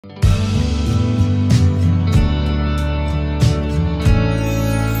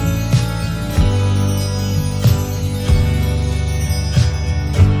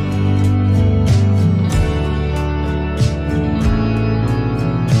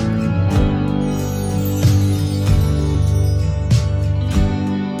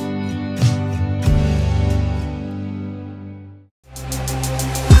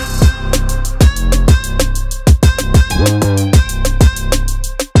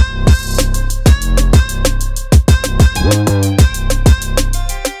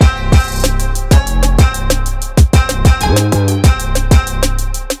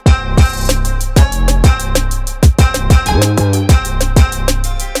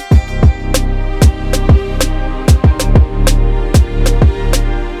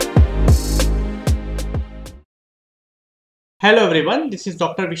Hello everyone, this is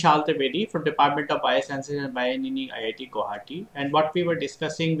Dr. Vishal Trivedi from Department of Biosciences and Bioengineering, IIT Guwahati. And what we were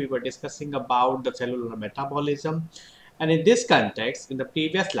discussing about the cellular metabolism. And in this context, in the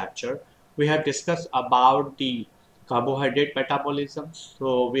previous lecture, we have discussed about the carbohydrate metabolism.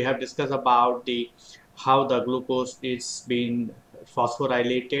 So we have discussed about how the glucose is being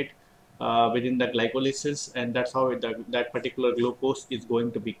phosphorylated within the glycolysis, and that's how that particular glucose is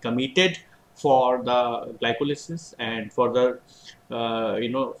going to be committed for the glycolysis and further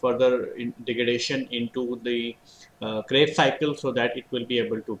further degradation into the Krebs cycle, so that it will be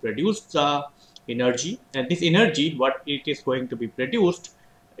able to produce the energy. And this energy, what it is going to be produced,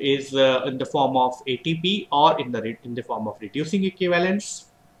 is in the form of ATP or in the form of reducing equivalents.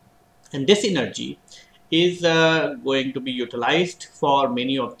 And this energy is going to be utilized for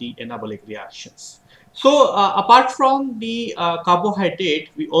many of the anabolic reactions. So apart from the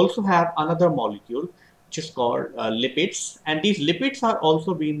carbohydrate, we also have another molecule which is called lipids, and these lipids are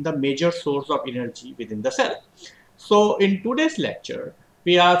also being the major source of energy within the cell. So in today's lecture,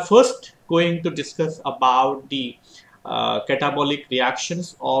 we are first going to discuss about the catabolic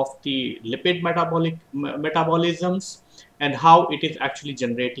reactions of the lipid metabolisms and how it is actually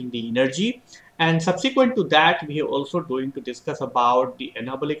generating the energy. And subsequent to that, we are also going to discuss about the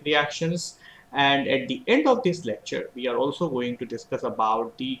anabolic reactions. And at the end of this lecture, we are also going to discuss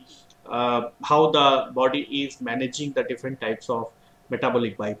about the how the body is managing the different types of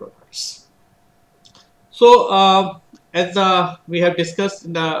metabolic byproducts. So, as we have discussed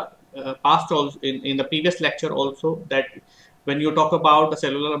in the past, also in the previous lecture, also that when you talk about the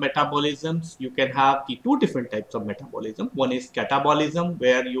cellular metabolisms, you can have the two different types of metabolism. One is catabolism,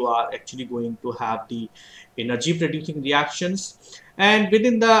 where you are actually going to have the energy producing reactions, and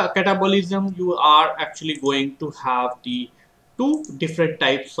within the catabolism, you are actually going to have the two different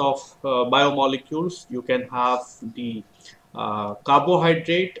types of biomolecules. You can have the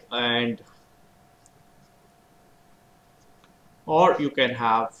carbohydrate and or you can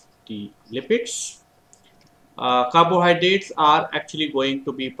have the lipids. Carbohydrates are actually going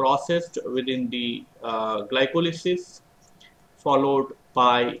to be processed within the glycolysis, followed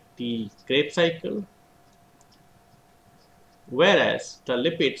by the Krebs cycle, whereas the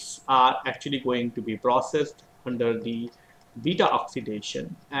lipids are actually going to be processed under the beta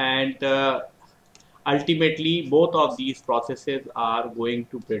oxidation, and ultimately both of these processes are going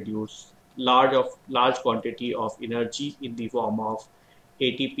to produce large quantity of energy in the form of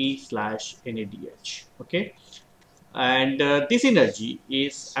ATP slash NADH. Okay, and this energy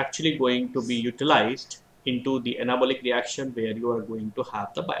is actually going to be utilized into the anabolic reaction, where you are going to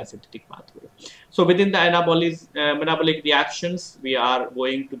have the biosynthetic pathway. So within the metabolic reactions, we are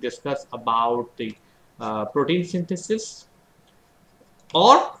going to discuss about the protein synthesis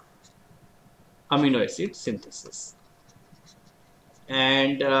or amino acid synthesis.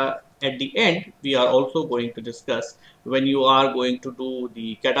 And at the end, we are also going to discuss when you are going to do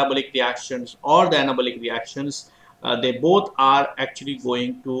the catabolic reactions or the anabolic reactions, they both are actually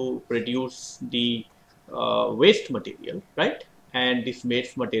going to produce the waste material, right? And this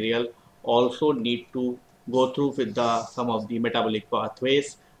waste material also need to go through with some of the metabolic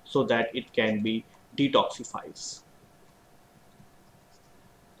pathways so that it can be detoxified.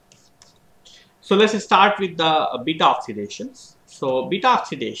 So let's start with the beta oxidations. So beta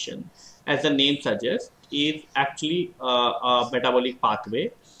oxidation, as the name suggests, is actually a metabolic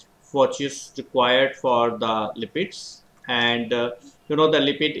pathway which is required for the lipids. And the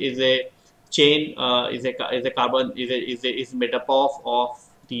lipid is a chain, is a carbon, is made up of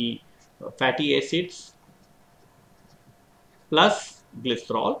the fatty acids plus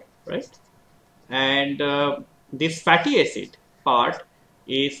glycerol, right? And this fatty acid part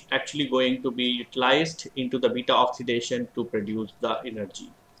is actually going to be utilized into the beta oxidation to produce the energy.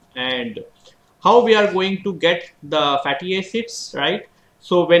 And how we are going to get the fatty acids, right?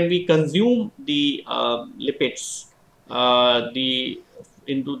 So when we consume the lipids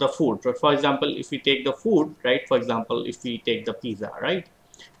into the food, for example, if we take the food, right? For example, if we take the pizza, right?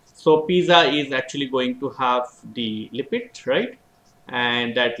 So pizza is actually going to have the lipid, right?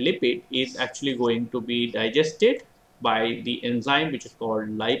 And that lipid is actually going to be digested by the enzyme which is called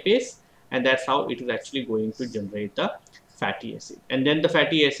lipase, and that's how it is actually going to generate the fatty acid. And then the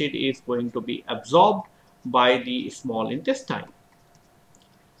fatty acid is going to be absorbed by the small intestine,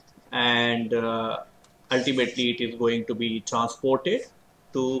 and ultimately it is going to be transported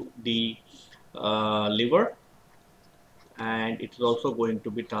to the liver, and it is also going to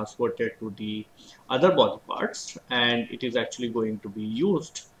be transported to the other body parts, and it is actually going to be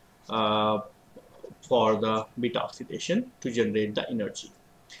used for the beta oxidation to generate the energy.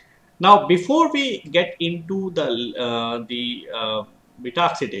 Now, before we get into the beta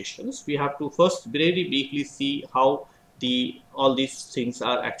oxidations, we have to first very briefly see how all these things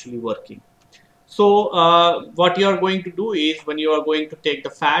are actually working. So, what you are going to do is, when you are going to take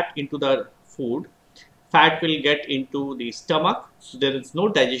the fat into the food, fat will get into the stomach. So there is no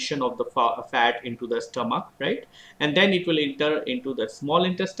digestion of the fat into the stomach, right? And then it will enter into the small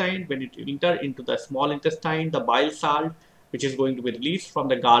intestine. When it enter into the small intestine, the bile salt, which is going to be released from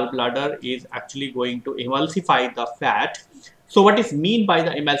the gallbladder, is actually going to emulsify the fat. So what is mean by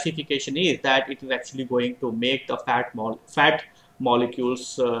the emulsification is that it is actually going to make the fat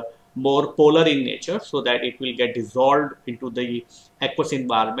molecules more polar in nature, so that it will get dissolved into the aqueous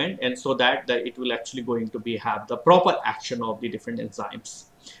environment, and so that it will actually going to be have the proper action of the different enzymes.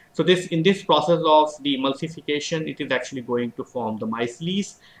 So in this process of the emulsification, it is actually going to form the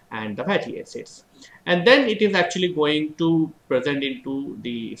micelles and the fatty acids, and then it is actually going to present into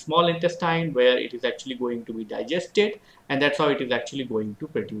the small intestine, where it is actually going to be digested, and that's how it is actually going to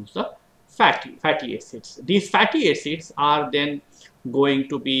produce the fatty acids. These fatty acids are then going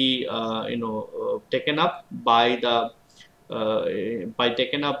to be taken up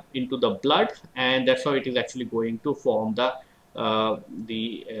taken up into the blood, and that's how it is actually going to form the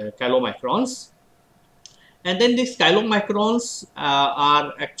chylomicrons. And then these chylomicrons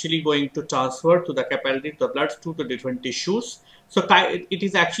are actually going to transfer to the capillary, to the blood, to the different tissues. So it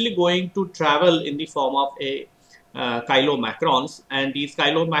is actually going to travel in the form of a chylomicrons, and these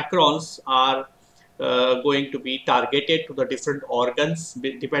chylomicrons are going to be targeted to the different organs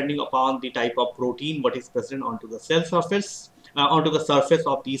depending upon the type of protein what is present onto the cell surface, onto the surface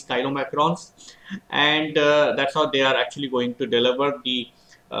of these chylomicrons, and that's how they are actually going to deliver the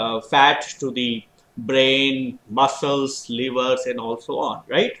fat to the brain, muscles, livers, and also on,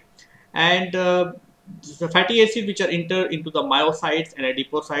 right? And the fatty acids which are enter into the myocytes and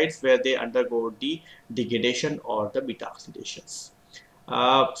adipocytes, where they undergo the degradation or the beta oxidations.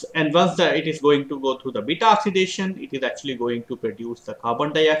 And once it is going to go through the beta oxidation, it is actually going to produce the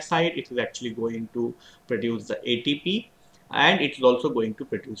carbon dioxide, it is actually going to produce the ATP, and it is also going to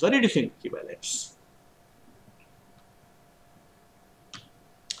produce the reducing equivalents.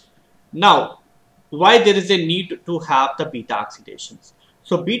 Now, why there is a need to have the beta oxidations?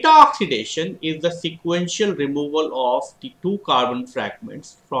 So beta oxidation is the sequential removal of the two carbon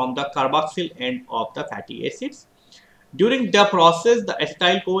fragments from the carboxyl end of the fatty acids. During the process, the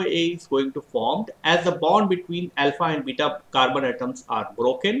acetyl-CoA is going to form as the bond between alpha and beta carbon atoms are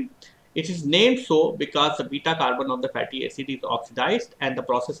broken. It is named so because the beta carbon of the fatty acid is oxidized, and the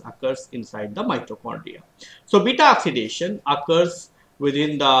process occurs inside the mitochondria. So beta oxidation occurs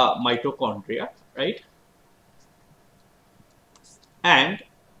within the mitochondria, right? And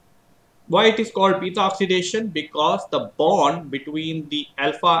why it is called beta oxidation? Because the bond between the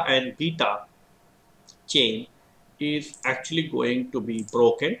alpha and beta chain is actually going to be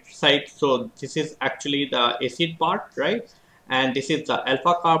broken, right? So this is actually the acid part, right? And this is the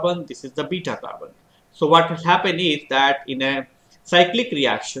alpha carbon, this is the beta carbon. So what will happen is that in a cyclic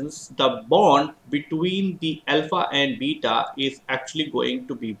reactions, the bond between the alpha and beta is actually going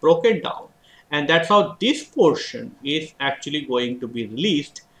to be broken down, and that's how this portion is actually going to be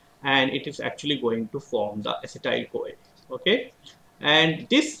released, and it is actually going to form the acetyl-CoA, okay? And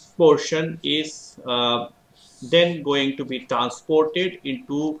this portion is then going to be transported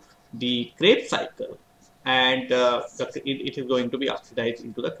into the Krebs cycle, and it is going to be oxidized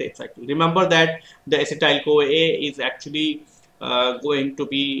into the Krebs cycle. Remember that the acetyl-CoA is actually going to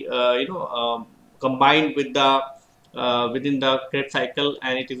be combined with the within the Krebs cycle,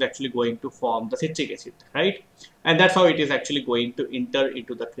 and it is actually going to form the citric acid, right? And that's how it is actually going to enter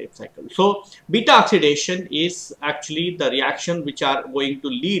into the Krebs cycle. So beta oxidation is actually the reaction which are going to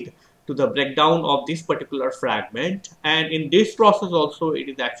lead to the breakdown of this particular fragment, and in this process also it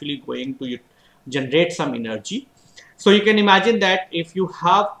is actually going to generate some energy. So you can imagine that if you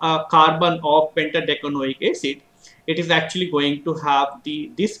have a carbon of pentadecanoic acid, it is actually going to have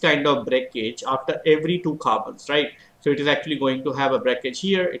this kind of breakage after every two carbons, right? So it is actually going to have a breakage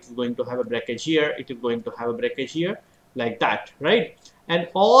here, it is going to have a breakage here, it is going to have a breakage here, like that, right? And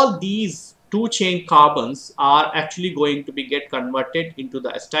all these two chain carbons are actually going to be get converted into the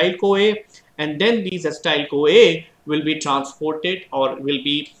acetyl-CoA, and then these acetyl-CoA will be transported or will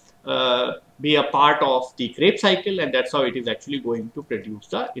be a part of the Krebs cycle, and that's how it is actually going to produce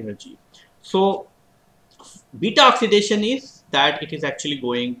the energy. So beta oxidation is that it is actually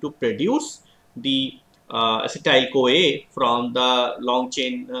going to produce the acetyl-CoA from the long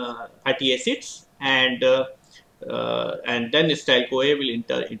chain fatty acids, and then acetyl-CoA will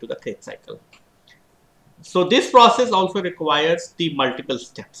enter into the Krebs cycle. So this process also requires the multiple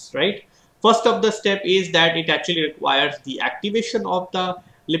steps, right? First of the step is that it actually requires the activation of the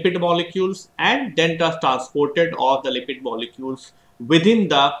lipid molecules and then the transported of the lipid molecules within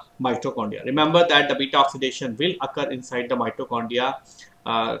the mitochondria. Remember that the beta oxidation will occur inside the mitochondria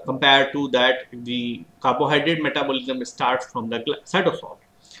compared to that the carbohydrate metabolism starts from the cytosol.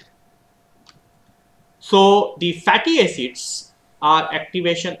 So the fatty acids are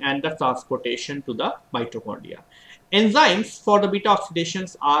activation and the transportation to the mitochondria. Enzymes for the beta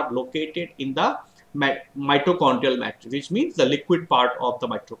oxidations are located in the mitochondrial matrix, which means the liquid part of the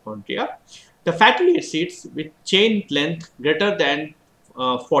mitochondria. The fatty acids with chain length greater than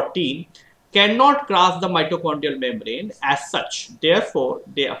 14 cannot cross the mitochondrial membrane as such. Therefore,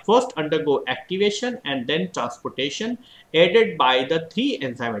 they first undergo activation and then transportation aided by the three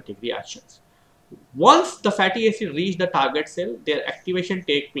enzymatic reactions. Once the fatty acid reach the target cell, their activation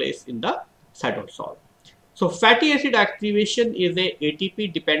take place in the cytosol. So fatty acid activation is a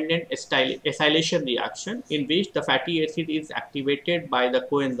ATP dependent acylation reaction in which the fatty acid is activated by the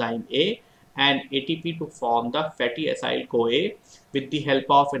coenzyme A and ATP to form the fatty acyl CoA with the help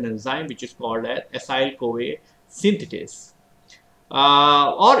of an enzyme which is called as acyl CoA synthetase.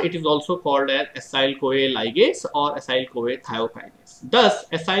 Or it is also called as acyl CoA ligase or acyl CoA thiokinase. Thus,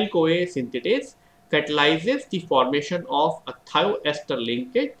 acyl CoA synthetase catalyzes the formation of a thioester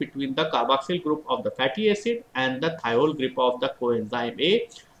linkage between the carboxyl group of the fatty acid and the thiol group of the coenzyme A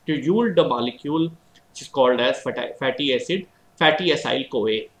to yield the molecule which is called as fatty acyl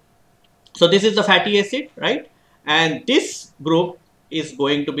CoA. So this is the fatty acid, right? And this group is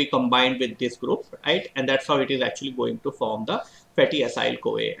going to be combined with this group, right? And that's how it is actually going to form the fatty acyl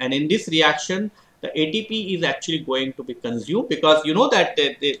CoA. And in this reaction, the ATP is actually going to be consumed because you know that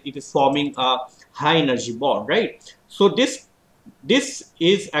it is forming a high energy bond, right? So this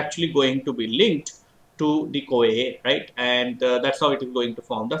is actually going to be linked to the CoA, right? And that's how it is going to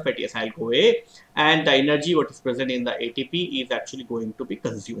form the fatty acyl CoA. And the energy what is present in the ATP is actually going to be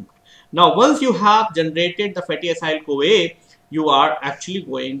consumed. Now, once you have generated the fatty acyl CoA, you are actually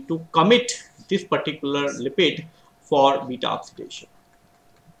going to commit this particular lipid for beta oxidation,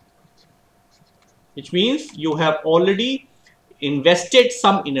 which means you have already invested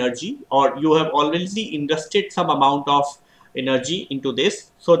some energy or you have already invested some amount of energy into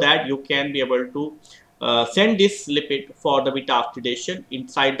this so that you can be able to send this lipid for the beta oxidation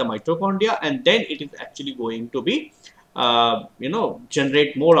inside the mitochondria, and then it is actually going to be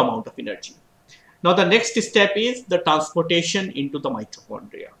generate more amount of energy. Now the next step is the transportation into the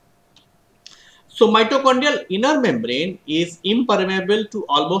mitochondria. So mitochondrial inner membrane is impermeable to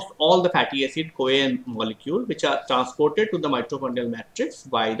almost all the fatty acid CoA molecule which are transported to the mitochondrial matrix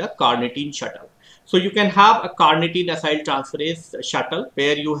by the carnitine shuttle. So you can have a carnitine acyl transferase shuttle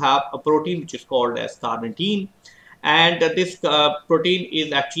where you have a protein which is called as carnitine, and this protein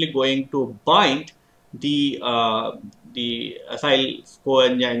is actually going to bind the acyl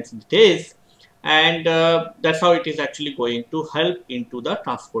coenzyme synthetase, and that's how it is actually going to help into the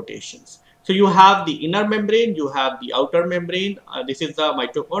transportations. So you have the inner membrane, you have the outer membrane, this is the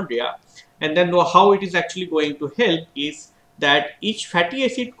mitochondria, and then how it is actually going to help is that each fatty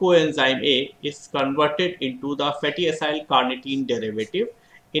acid coenzyme A is converted into the fatty acyl carnitine derivative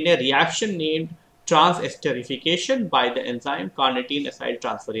in a reaction named transesterification by the enzyme carnitine acyl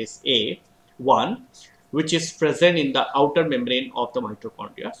transferase A1, which is present in the outer membrane of the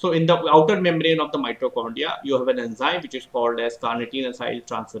mitochondria. So in the outer membrane of the mitochondria, you have an enzyme which is called as carnitine acyl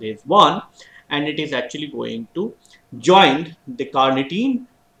transferase 1, and it is actually going to join the carnitine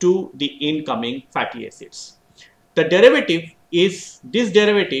to the incoming fatty acids. The derivative is, this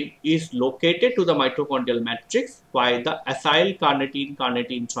derivative is located to the mitochondrial matrix by the acyl carnitine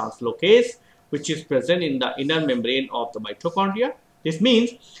translocase, which is present in the inner membrane of the mitochondria. This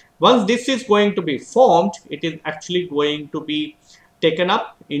means once this is going to be formed, it is actually going to be taken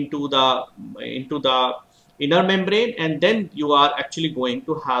up into the inner membrane, and then you are actually going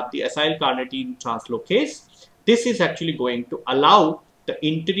to have the acyl carnitine translocase. This is actually going to allow the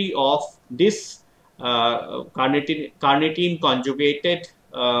entry of this carnitine conjugated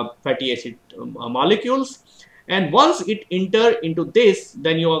fatty acid molecules. And once it enter into this,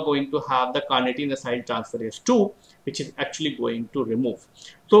 then you are going to have the carnitine acyl transferase 2, which is actually going to remove.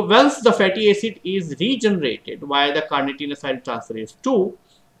 So once the fatty acid is regenerated via the carnitine acyl transferase 2,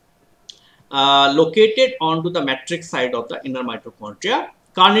 located onto the matrix side of the inner mitochondria,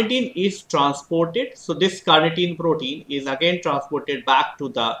 carnitine is transported. So this carnitine protein is again transported back to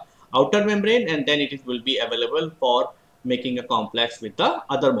the outer membrane, and then it will be available for making a complex with the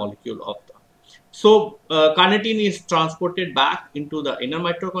other molecule of the. So carnitine is transported back into the inner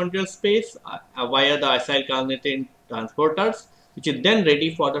mitochondrial space via the acyl carnitine transporters, which is then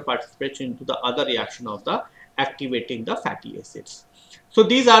ready for the participation into the other reaction of the activating the fatty acids. So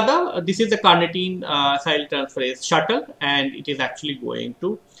these are the this is the carnitine acyl transferase shuttle, and it is actually going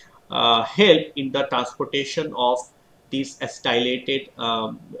to help in the transportation of these acylated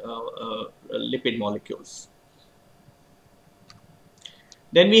lipid molecules.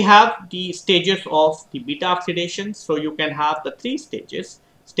 Then we have the stages of the beta oxidation. So you can have the three stages.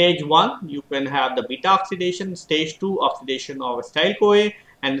 Stage 1, you can have the beta oxidation. Stage 2, oxidation of acetyl-CoA,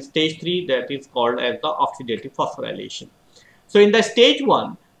 and stage 3, that is called as the oxidative phosphorylation. So in the stage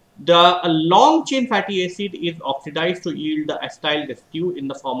 1, the long chain fatty acid is oxidized to yield the acetyl residue in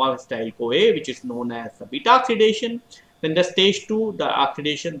the form of acetyl-CoA, which is known as the beta oxidation. Then the stage 2, the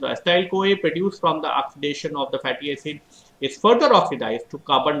oxidation, the acetyl-CoA produced from the oxidation of the fatty acid is further oxidized to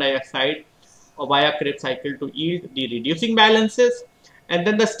carbon dioxide via Krebs cycle to yield the reducing balances. And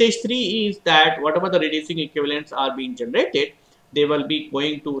then the stage 3 is that whatever the reducing equivalents are being generated, they will be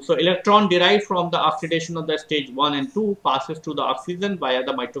going to, so electron derived from the oxidation of the stage 1 and 2 passes to the oxygen via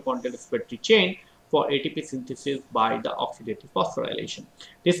the mitochondrial respiratory chain for ATP synthesis by the oxidative phosphorylation.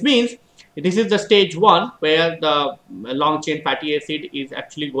 This means this is the stage 1 where the long chain fatty acid is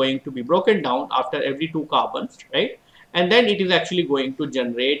actually going to be broken down after every 2 carbons, right? And then it is actually going to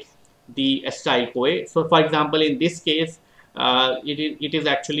generate the acetyl-CoA. So for example, in this case, it is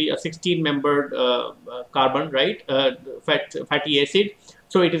actually a 16-membered carbon, right, fatty acid.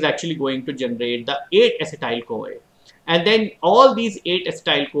 So it is actually going to generate the 8 acetyl-CoA. And then all these 8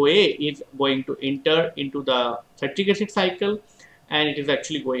 acetyl-CoA is going to enter into the citric acid cycle, and it is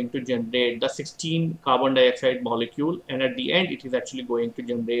actually going to generate the 16 carbon dioxide molecule. And at the end, it is actually going to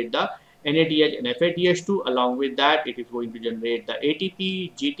generate the NADH and FADH2. Along with that, it is going to generate the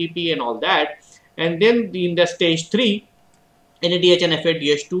ATP, GTP, and all that. And then in the stage 3, NADH and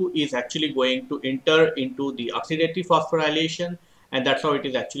FADH2 is actually going to enter into the oxidative phosphorylation, and that's how it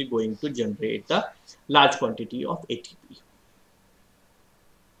is actually going to generate the large quantity of ATP.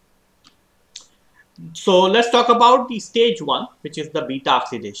 So let's talk about the stage 1, which is the beta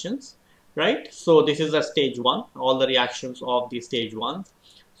oxidations, right? So this is the stage 1, all the reactions of the stage 1.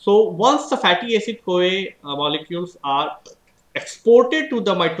 So once the fatty acid CoA molecules are exported to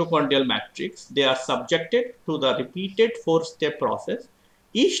the mitochondrial matrix, they are subjected to the repeated 4-step process.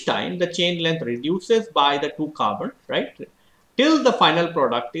 Each time the chain length reduces by the 2 carbon, right, till the final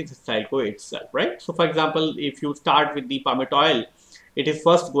product is acetyl-CoA itself, right? So for example, if you start with the palmitoyl, it is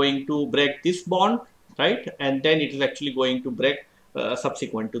first going to break this bond, right, and then it is actually going to break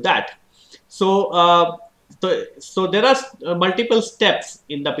subsequent to that. So so there are multiple steps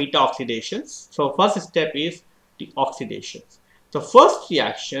in the beta oxidations. So first step is the oxidations. The first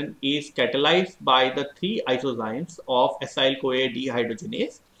reaction is catalyzed by the 3 isozymes of acyl-CoA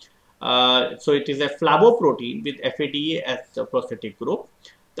dehydrogenase. So it is a flavoprotein with FADA as the prosthetic group.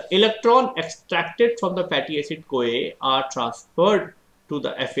 The electron extracted from the fatty acid CoA are transferred to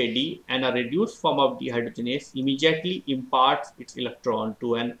the FAD, and a reduced form of dehydrogenase immediately imparts its electron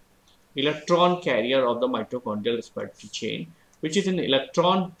to an electron carrier of the mitochondrial respiratory chain, which is an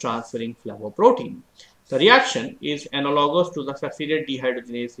electron transferring flavoprotein. The reaction is analogous to the succeeded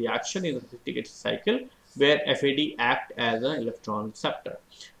dehydrogenase reaction in the citric acid cycle, where FAD act as an electron receptor.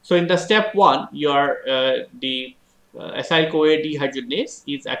 So in the step 1, the acyl-CoA dehydrogenase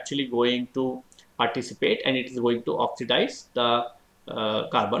is actually going to participate, and it is going to oxidize the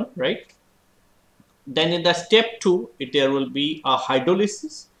carbon, right? Then in the step 2, there will be a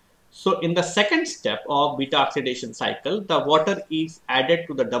hydrolysis. So in the second step of beta oxidation cycle, the water is added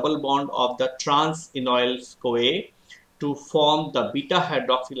to the double bond of the trans-enoyl CoA to form the beta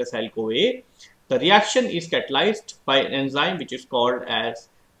hydroxyl acyl CoA. The reaction is catalyzed by an enzyme which is called as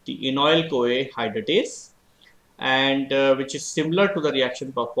the enoyl CoA hydratase, and which is similar to the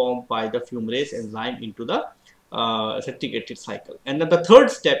reaction performed by the fumarase enzyme into the citric acid cycle. And then the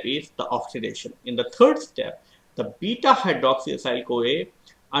third step is the oxidation. In the third step, the beta hydroxy acyl CoA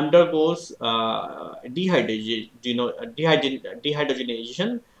undergoes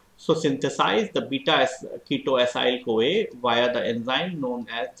dehydrogenation, so synthesize the beta ketoacyl CoA via the enzyme known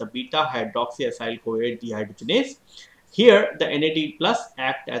as the beta hydroxy acyl CoA dehydrogenase. Here, the NAD plus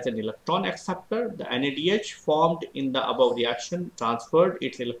act as an electron acceptor. The NADH formed in the above reaction transferred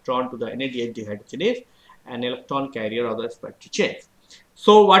its electron to the NADH dehydrogenase, an electron carrier of the respiratory chain.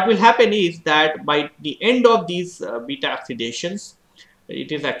 So what will happen is that by the end of these beta oxidations,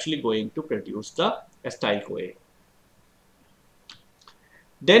 it is actually going to produce the acetyl-CoA.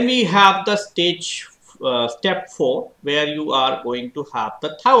 Then we have the step 4, where you are going to have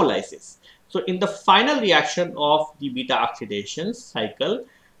the thiolysis. So in the final reaction of the beta oxidation cycle,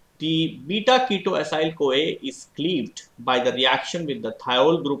 the beta ketoacyl CoA is cleaved by the reaction with the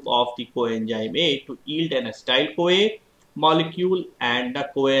thiol group of the coenzyme A to yield an acetyl CoA molecule and the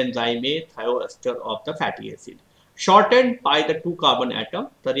coenzyme A thioester of the fatty acid. Shortened by the 2 carbon atom,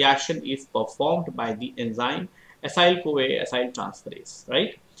 the reaction is performed by the enzyme acyl CoA acyl transferase,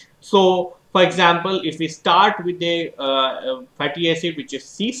 right? So, for example, if we start with a fatty acid which is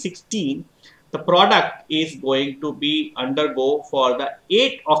C16, the product is going to be undergo for the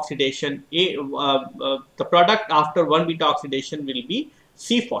 8 oxidation. The product after 1 beta oxidation will be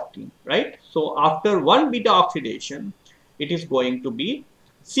C14, right? So, after 1 beta oxidation, it is going to be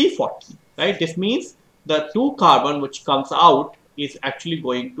C14, right? This means the 2 carbon which comes out is actually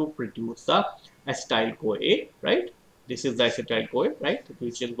going to produce the acetyl CoA, right? This is the acetyl CoA, right,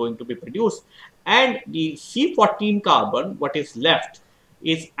 which is going to be produced, and the C14 carbon, what is left,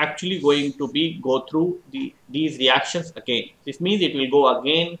 is actually going to be go through these reactions again. This means it will go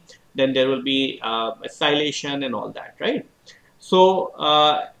again, then there will be acylation and all that, right? So,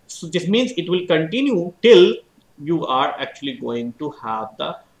 so this means it will continue till you are actually going to have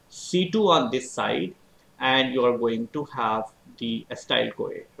the C2 on this side, and you are going to have the acetyl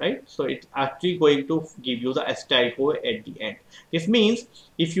CoA, right? So it's actually going to give you the acetyl CoA at the end. This means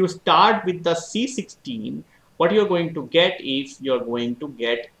if you start with the C16, what you're going to get is you're going to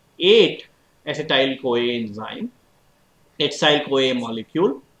get 8 acetyl CoA enzyme, acetyl CoA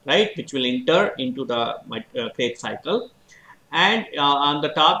molecule, right, which will enter into the Krebs cycle, and on the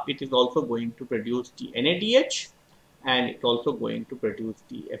top it is also going to produce the NADH, and it's also going to produce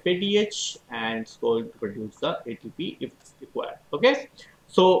the FADH, and it's going to produce the ATP if required. Okay,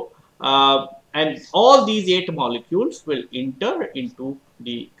 so and all these 8 molecules will enter into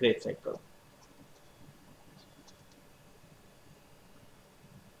the Krebs cycle.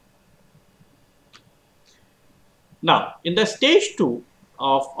 Now, in the stage 2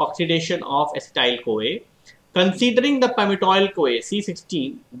 of oxidation of acetyl CoA, considering the palmitoyl CoA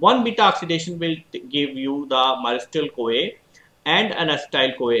C16, 1 beta oxidation will give you the myristoyl CoA and an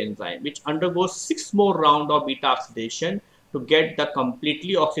acetyl CoA enzyme, which undergoes 6 more rounds of beta oxidation to get the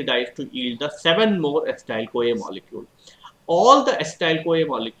completely oxidized to yield the 7 more acetyl CoA molecule. All the acetyl CoA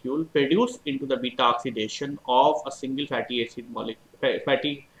molecule produced into the beta oxidation of a single fatty acid molecule,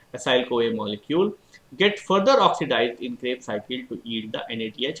 fatty acyl CoA molecule, get further oxidized in Krebs cycle to yield the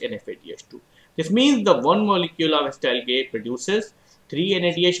NADH and FADH2. This means the 1 molecule of acetyl CoA produces 3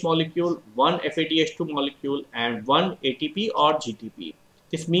 NADH molecule, 1 FADH2 molecule, and 1 ATP or GTP.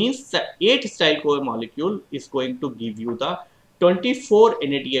 This means the 8 acetyl CoA molecule is going to give you the 24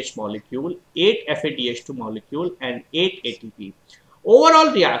 NADH molecule, 8 FADH2 molecule, and 8 ATP.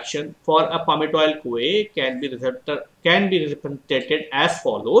 Overall reaction for a palmitoyl CoA can be represented as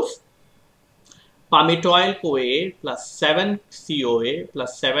follows: palmitoyl CoA plus 7 CoA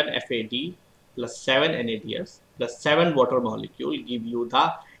plus 7 FAD plus 7 NADH plus 7 water molecule give you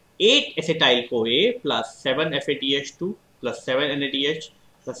the 8 acetyl CoA plus 7 FADH2 plus 7 NADH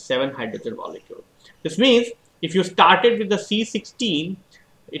plus 7 hydrogen molecule. This means if you started with the C16,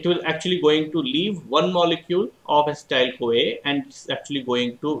 it will actually going to leave 1 molecule of acetyl CoA, and it's actually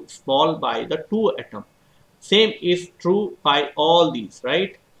going to small by the 2 atom. Same is true by all these,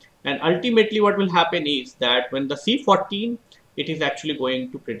 right? And ultimately what will happen is that when the C14, it is actually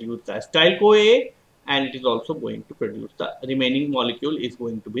going to produce the acetyl CoA, and it is also going to produce the remaining molecule is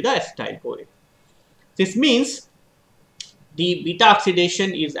going to be the acetyl CoA. This means the beta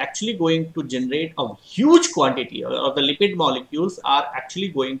oxidation is actually going to generate a huge quantity, or the lipid molecules are actually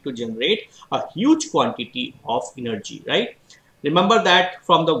going to generate a huge quantity of energy, right? Remember that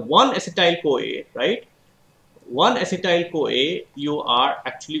from the 1 acetyl CoA, right? 1 acetyl CoA, you are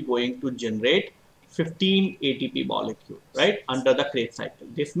actually going to generate 15 ATP molecule, right, under the Krebs cycle.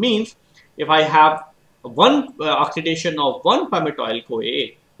 This means if I have 1 oxidation of 1 palmitoyl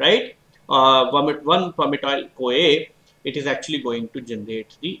CoA, right, 1 palmitoyl CoA, it is actually going to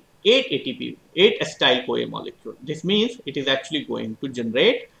generate the 8 ATP, 8 acetyl CoA molecule. This means it is actually going to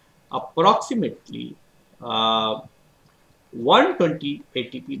generate approximately 120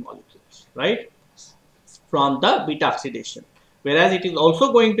 ATP molecules, right, from the beta oxidation. Whereas it is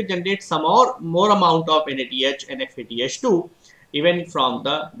also going to generate some more amount of NADH and FADH2 even from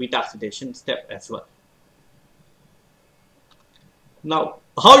the beta oxidation step as well. Now,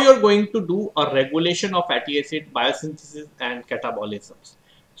 how you are going to do a regulation of fatty acid biosynthesis and catabolisms.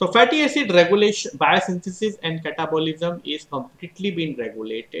 So, fatty acid regulation, biosynthesis and catabolism is completely being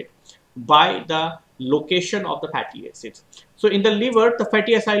regulated by the location of the fatty acids. So, in the liver, the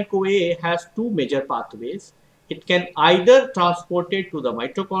fatty acyl CoA has 2 major pathways, it can either transport it to the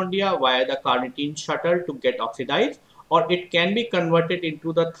mitochondria via the carnitine shuttle to get oxidized, or it can be converted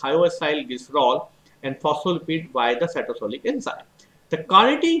into the thioacyl glycerol and phospholipid via the cytosolic enzyme. The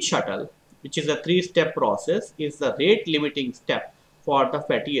carnitine shuttle, which is a three-step process, is the rate limiting step for the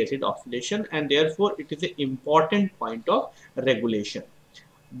fatty acid oxidation, and therefore it is an important point of regulation.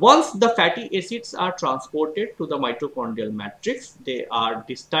 Once the fatty acids are transported to the mitochondrial matrix, they are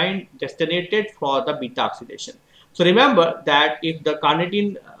destinated for the beta oxidation. So remember that if the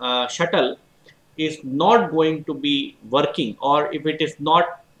carnitine shuttle is not going to be working, or if it is not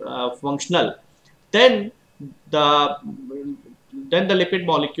functional, then the lipid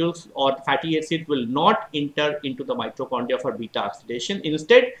molecules or fatty acids will not enter into the mitochondria for beta oxidation.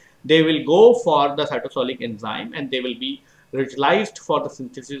 Instead, they will go for the cytosolic enzyme, and they will be utilized for the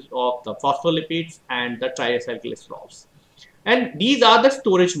synthesis of the phospholipids and the triacylglycerols. And these are the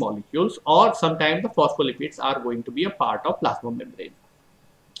storage molecules, or sometimes the phospholipids are going to be a part of plasma membrane.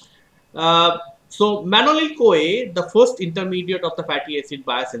 So manoyl-CoA, the first intermediate of the fatty acid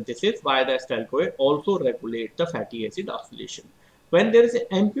biosynthesis via the acetyl-CoA, also regulate the fatty acid oxidation. When there is an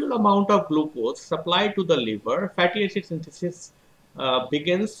ample amount of glucose supplied to the liver, fatty acid synthesis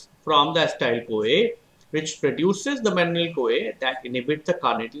begins from the acetyl-CoA, which produces the manoyl-CoA that inhibits the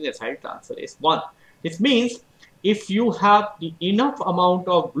carnitine acyltransferase 1. This means if you have the enough amount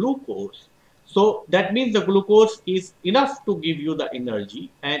of glucose, so that means the glucose is enough to give you the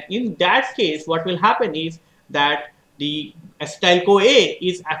energy, and in that case what will happen is that the acetyl-CoA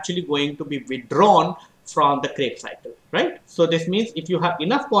is actually going to be withdrawn from the Krebs cycle, right? So this means if you have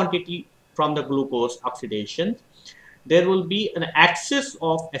enough quantity from the glucose oxidation, there will be an excess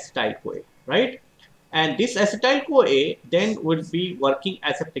of acetyl-CoA, right? And this acetyl-CoA then would be working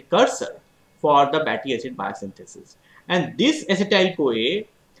as a precursor for the fatty acid biosynthesis. And this acetyl-CoA,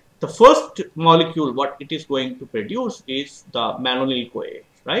 the first molecule what it is going to produce is the manoyl-CoA,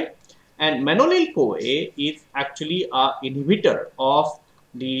 right? And manoyl-CoA is actually a inhibitor of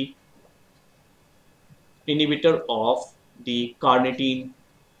the carnitine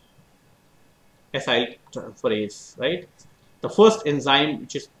acyltransferase, right? The first enzyme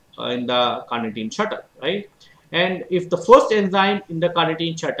which is in the carnitine shuttle, right? And if the first enzyme in the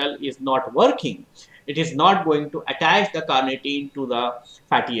carnitine shuttle is not working, it is not going to attach the carnitine to the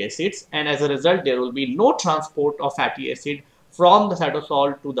fatty acids, and as a result there will be no transport of fatty acid from the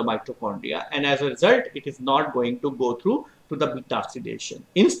cytosol to the mitochondria, and as a result it is not going to go through to the beta oxidation.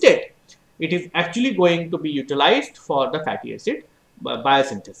 Instead, it is actually going to be utilized for the fatty acid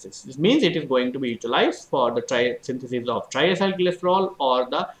biosynthesis. This means it is going to be utilized for the synthesis of triacylglycerol or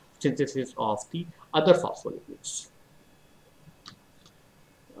the synthesis of the other phospholipids.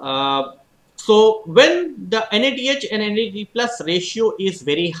 So when the NADH and NAD plus ratio is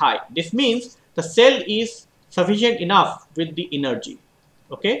very high, this means the cell is sufficient enough with the energy.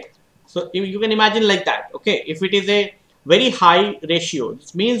 Okay, so you can imagine like that. Okay, if it is a very high ratio,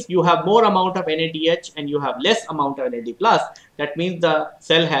 this means you have more amount of NADH and you have less amount of NAD plus. That means the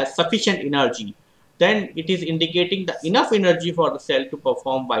cell has sufficient energy. Then it is indicating the enough energy for the cell to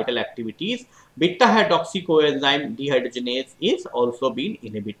perform vital activities. Beta hydroxy coenzyme dehydrogenase is also being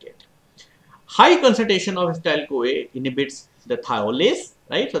inhibited. High concentration of acetyl-CoA inhibits the thiolase,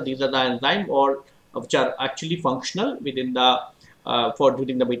 right? So these are the enzymes which are actually functional within the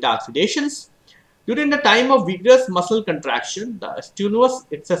during the beta oxidations. During the time of vigorous muscle contraction, the strenuous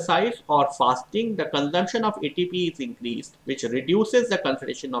exercise or fasting, the consumption of ATP is increased, which reduces the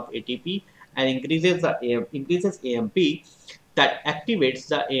concentration of ATP and increases AMP that activates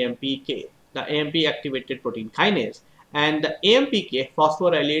the AMPK, the AMP activated protein kinase, and the AMPK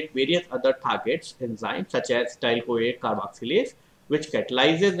phosphorylate various other targets enzymes such as acetyl-CoA carboxylase, which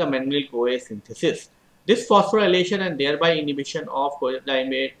catalyzes the manoyl-CoA synthesis. This phosphorylation and thereby inhibition of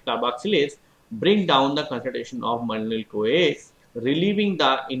coenzyme carboxylase bring down the concentration of manoyl-CoA, relieving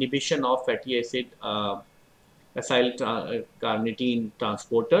the inhibition of fatty acid acyl-carnitine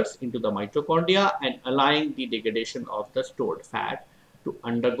transporters into the mitochondria and allowing the degradation of the stored fat to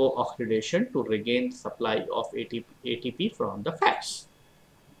undergo oxidation to regain supply of ATP from the fats.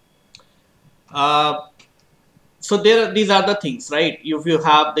 So these are the things, right? If you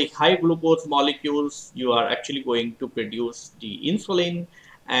have the high glucose molecules, you are actually going to produce the insulin,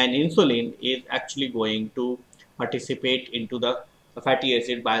 and insulin is actually going to participate into the fatty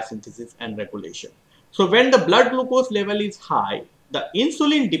acid biosynthesis and regulation. So when the blood glucose level is high, the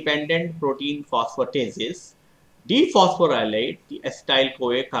insulin dependent protein phosphatases dephosphorylate the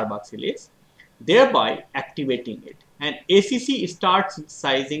acetyl-CoA carboxylase, thereby activating it, and ACC starts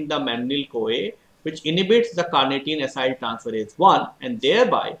synthesizing the manoyl-CoA, which inhibits the carnitine acyltransferase 1 and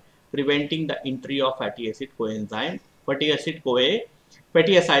thereby preventing the entry of fatty acid coenzyme, fatty acyl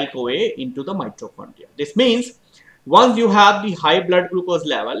CoA into the mitochondria. This means once you have the high blood glucose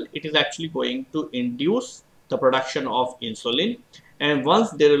level, it is actually going to induce the production of insulin. And once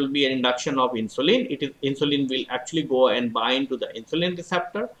there will be an induction of insulin, insulin will actually go and bind to the insulin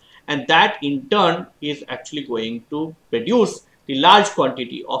receptor, and that in turn is actually going to produce the large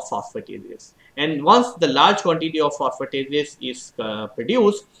quantity of phosphatases. And once the large quantity of phosphatases is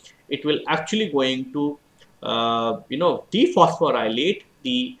produced, it will actually going to dephosphorylate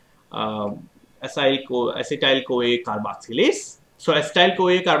the acetyl CoA carboxylase. So acetyl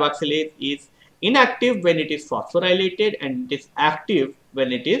CoA carboxylase is inactive when it is phosphorylated, and it is active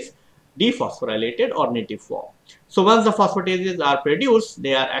when it is dephosphorylated or native form. So once the phosphatases are produced,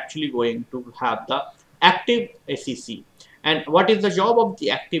 they are actually going to have the active ACC. And what is the job of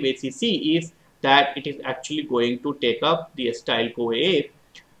the active ACC is that it is actually going to take up the acetyl CoA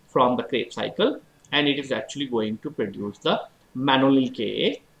from the Krebs cycle, and it is actually going to produce the mannonyl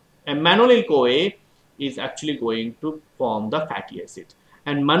Ka, and mannonyl CoA is actually going to form the fatty acid.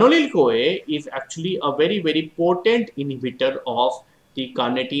 And mannonyl CoA is actually a very potent inhibitor of the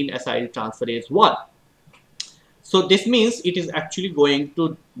carnitine acyltransferase 1. So this means it is actually going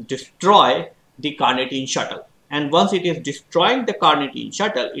to destroy the carnitine shuttle. And once it is destroying the carnitine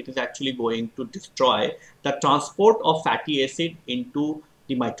shuttle, it is actually going to destroy the transport of fatty acid into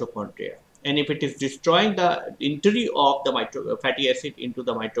the mitochondria. And if it is destroying the entry of the fatty acid into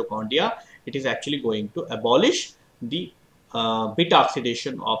the mitochondria, it is actually going to abolish the beta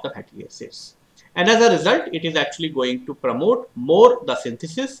oxidation of the fatty acids. And as a result, it is actually going to promote more the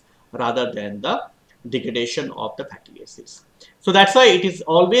synthesis rather than the degradation of the fatty acids. So that's why it is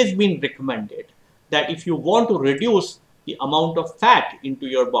always been recommended that if you want to reduce the amount of fat into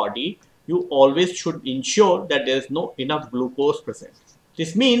your body, you always should ensure that there is no enough glucose present.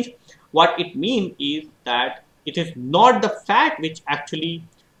 This means, what it means is that it is not the fat which actually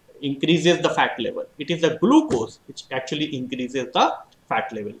increases the fat level. It is the glucose which actually increases the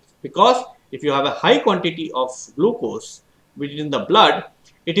fat level. Because if you have a high quantity of glucose within the blood,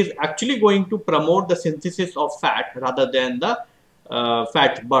 it is actually going to promote the synthesis of fat rather than the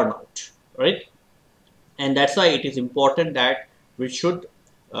fat burnout, right? And that's why it is important that we should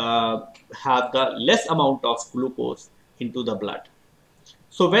have the less amount of glucose into the blood.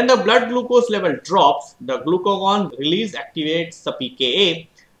 So when the blood glucose level drops, the glucagon release activates the pKa,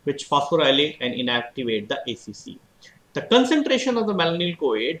 which phosphorylate and inactivate the ACC. The concentration of the mannonyl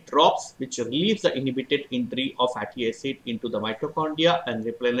CoA drops, which relieves the inhibited entry of fatty acid into the mitochondria and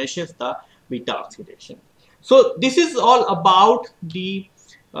replenishes the beta oxidation. So this is all about the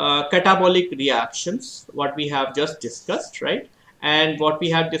catabolic reactions, what we have just discussed, right? And what we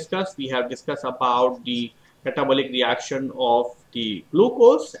have discussed about the catabolic reaction of the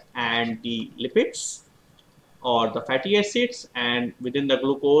glucose and the lipids or the fatty acids, and within the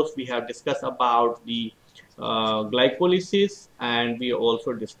glucose we have discussed about the glycolysis, and we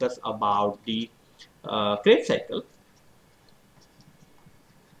also discussed about the Krebs cycle.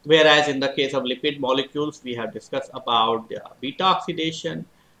 Whereas in the case of lipid molecules, we have discussed about the beta oxidation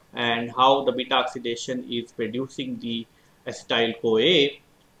and how the beta oxidation is producing the acetyl CoA,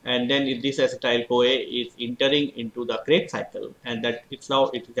 and then if this acetyl CoA is entering into the Krebs cycle, and that it's now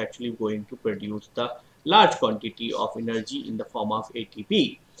it is actually going to produce the large quantity of energy in the form of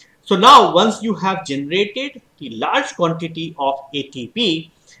ATP. So now once you have generated the large quantity of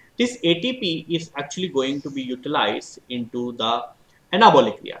ATP, this ATP is actually going to be utilized into the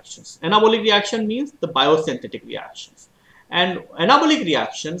anabolic reactions. Anabolic reaction means the biosynthetic reactions. And anabolic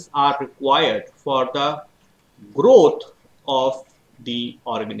reactions are required for the growth of the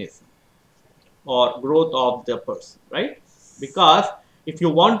organism or growth of the person, right? Because if you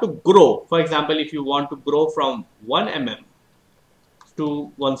want to grow, for example, if you want to grow from 1 mm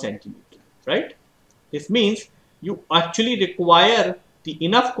to 1 centimeter, right? This means you actually require the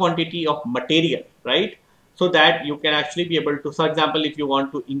enough quantity of material, right? So that you can actually be able to, for example, if you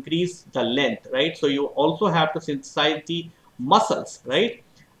want to increase the length, right? So you also have to synthesize the muscles, right?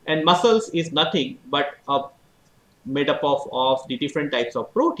 And muscles is nothing but made up of the different types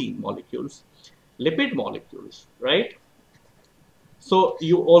of protein molecules, lipid molecules, right? So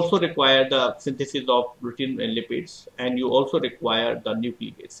you also require the synthesis of protein and lipids, and you also require the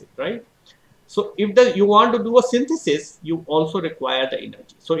nucleic acid, right? So if you want to do a synthesis, you also require the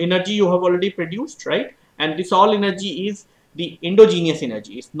energy. So energy you have already produced, right? And this all energy is the endogenous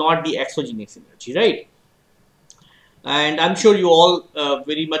energy. It's not the exogenous energy, right? And I'm sure you all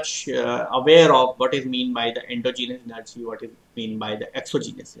very much aware of what is mean by the endogenous energy, what is mean by the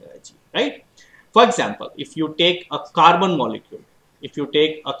exogenous energy, right? For example, if you take a carbon molecule, if you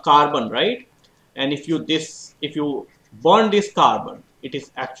take a carbon, right, and if you burn this carbon, it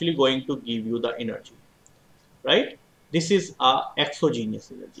is actually going to give you the energy, right? This is a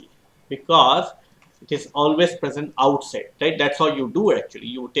exogenous energy because it is always present outside, right? That's how you do actually.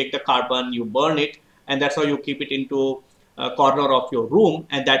 You take the carbon, you burn it, and that's how you keep it into a corner of your room,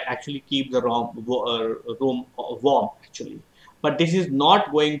 and that actually keeps the room warm actually. But this is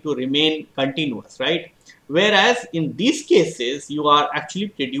not going to remain continuous, right? Whereas in these cases, you are actually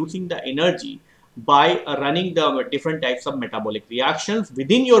producing the energy by running the different types of metabolic reactions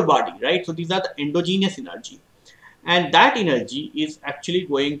within your body, right? So these are the endogenous energy, and that energy is actually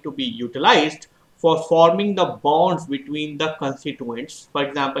going to be utilized for forming the bonds between the constituents. For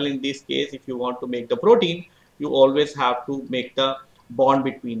example, in this case, if you want to make the protein, you always have to make the bond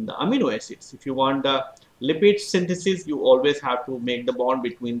between the amino acids. If you want the lipid synthesis, you always have to make the bond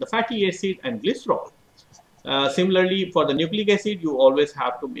between the fatty acid and glycerol. Similarly, for the nucleic acid, you always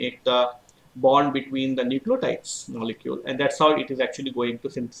have to make the bond between the nucleotides molecule, and that's how it is actually going to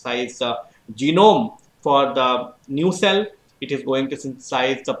synthesize the genome for the new cell. It is going to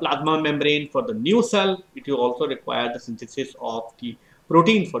synthesize the plasma membrane for the new cell. It will also require the synthesis of the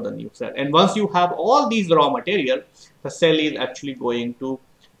protein for the new cell. And once you have all these raw material, the cell is actually going to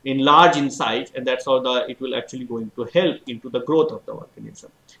enlarge in size, and that's how it will actually going to help into the growth of the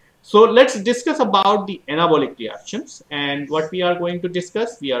organism. So let's discuss about the anabolic reactions, and what we are going to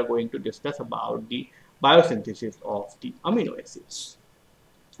discuss, we are going to discuss about the biosynthesis of the amino acids,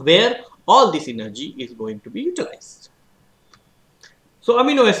 where all this energy is going to be utilized. So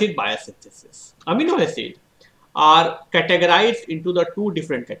amino acid biosynthesis. Amino acid are categorized into the two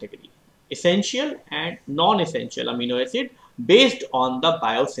different categories, essential and non-essential amino acid, based on the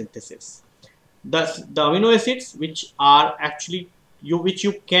biosynthesis. Thus, the amino acids which are actually which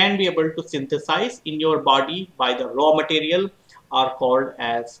you can be able to synthesize in your body by the raw material are called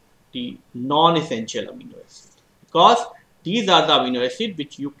as the non-essential amino acids, because these are the amino acids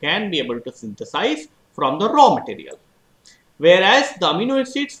which you can be able to synthesize from the raw material. Whereas the amino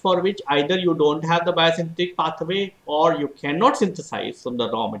acids for which either you don't have the biosynthetic pathway or you cannot synthesize from the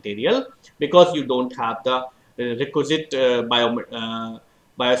raw material because you don't have the requisite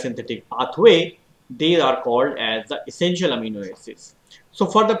biosynthetic pathway, they are called as the essential amino acids. So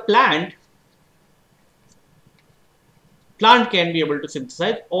for the plant can be able to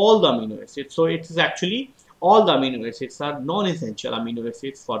synthesize all the amino acids. So it is actually all the amino acids are non-essential amino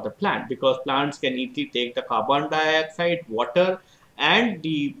acids for the plant, because plants can easily take the carbon dioxide, water, and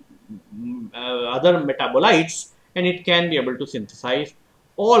the other metabolites, and it can be able to synthesize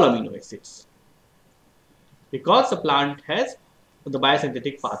all amino acids because the plant has the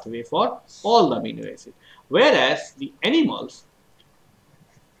biosynthetic pathway for all the amino acids. Whereas the animals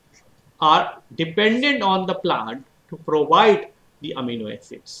are dependent on the plant to provide the amino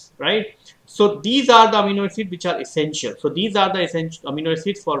acids, right? So these are the amino acids which are essential. So these are the essential amino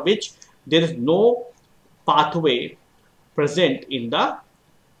acids for which there is no pathway present in the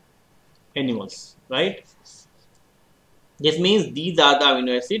animals, right? This means these are the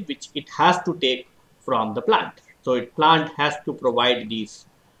amino acids which it has to take from the plant. So plant has to provide these.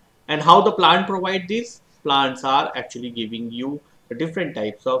 And how the plant provide these? Plants are actually giving you the different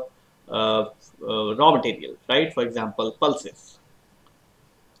types of raw material, right? For example, pulses,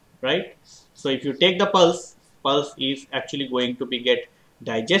 right? So if you take the pulse is actually going to be get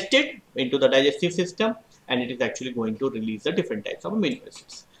digested into the digestive system, and it is actually going to release the different types of amino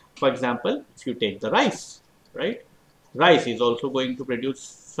acids. For example, if you take the rice, right? Rice is also going to produce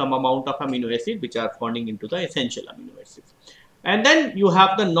some amount of amino acid which are falling into the essential amino acids. And then you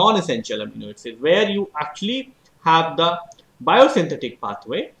have the non-essential amino acids, where you actually have the biosynthetic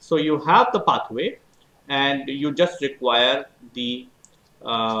pathway. So you have the pathway and you just require the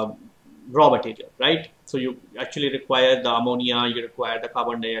raw material, right? So you actually require the ammonia, you require the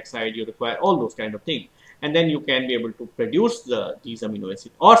carbon dioxide, you require all those kind of things, and then you can be able to produce these amino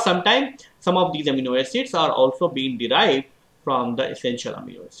acids. Or sometimes some of these amino acids are also being derived from the essential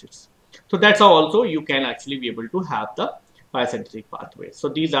amino acids. So that's how also you can actually be able to have the biosynthetic pathway. So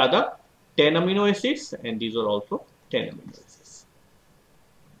these are the 10 amino acids, and these are also 10 amino acids.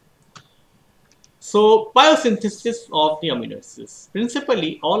 So biosynthesis of the amino acids.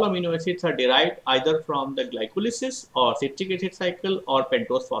 Principally, all amino acids are derived either from the glycolysis or citric acid cycle or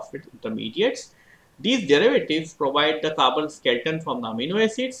pentose phosphate intermediates. These derivatives provide the carbon skeleton from the amino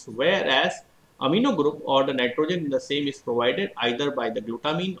acids, whereas amino group or the nitrogen in the same is provided either by the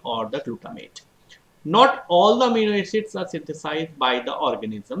glutamine or the glutamate. Not all the amino acids are synthesized by the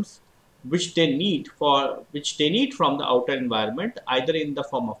organisms, which they need from the outer environment, either in the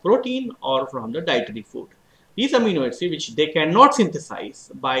form of protein or from the dietary food. These amino acids which they cannot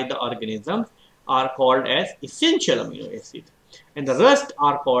synthesize by the organisms are called as essential amino acids, and the rest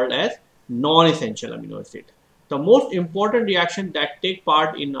are called as non-essential amino acids. The most important reaction that take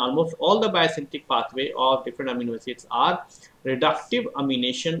part in almost all the biosynthetic pathway of different amino acids are reductive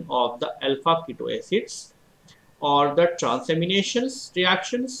amination of the alpha keto acids, or the transaminations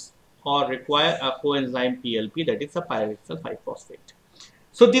reactions, or require a coenzyme PLP, that is a pyridyl 5-phosphate.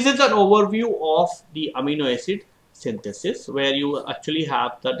 So this is an overview of the amino acid synthesis, where you actually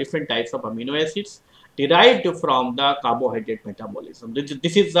have the different types of amino acids derived from the carbohydrate metabolism.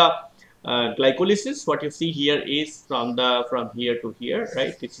 This is the glycolysis. What you see here is from here to here,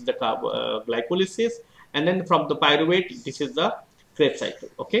 right? This is the glycolysis, and then from the pyruvate, this is the Krebs cycle.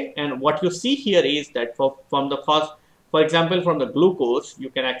 Okay, and what you see here is that from the first, for example, from the glucose, you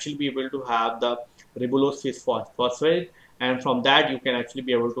can actually be able to have the ribulose phosphate, and from that you can actually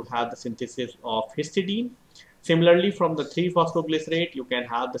be able to have the synthesis of histidine. Similarly, from the 3-phosphoglycerate, you can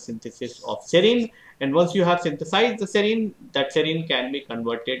have the synthesis of serine, and once you have synthesized the serine, that serine can be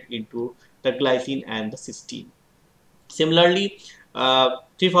converted into the glycine and the cysteine. Similarly,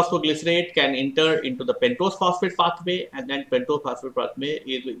 3-phosphoglycerate can enter into the pentose phosphate pathway, and then pentose phosphate pathway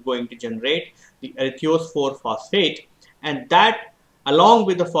is going to generate the erythritose 4-phosphate, and that along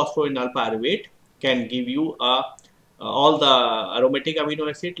with the phosphonol pyruvate can give you all the aromatic amino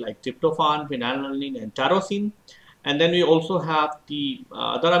acid like tryptophan, phenylalanine, and tyrosine. And then we also have the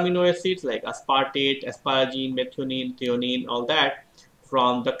other amino acids like aspartate, asparagine, methionine, threonine, all that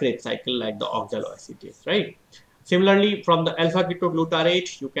from the Krebs cycle, like the oxaloacetate, right? Similarly, from the alpha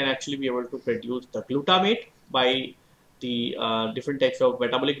ketoglutarate, you can actually be able to produce the glutamate by the different types of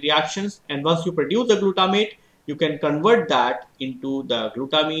metabolic reactions. And once you produce the glutamate, you can convert that into the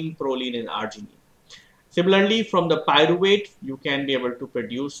glutamine, proline, and arginine. Similarly, from the pyruvate, you can be able to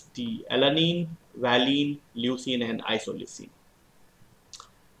produce the alanine, valine, leucine, and isoleucine.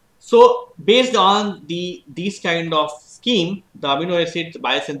 So, based on these kind of scheme, the amino acid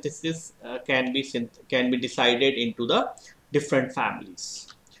biosynthesis can be decided into the different families.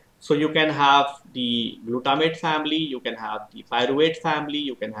 So, you can have the glutamate family, you can have the pyruvate family,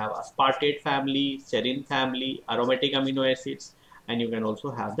 you can have aspartate family, serine family, aromatic amino acids, and you can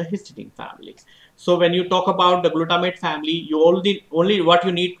also have the histidine family. So when you talk about the glutamate family, you only what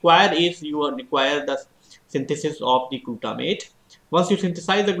you require is you require the synthesis of the glutamate. Once you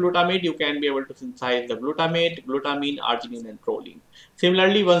synthesize the glutamate, you can be able to synthesize the glutamate, glutamine, arginine, and proline.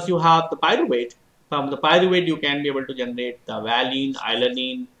 Similarly, once you have the pyruvate, from the pyruvate you can be able to generate the valine,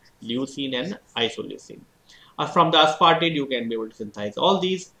 alanine, leucine, and isoleucine. From the aspartate, you can be able to synthesize all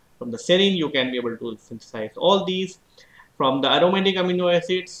these. From the serine, you can be able to synthesize all these. From the aromatic amino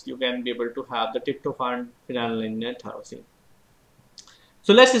acids, you can be able to have the tryptophan, phenylalanine, and tyrosine.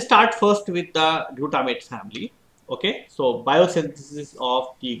 So let's start first with the glutamate family. Okay, so biosynthesis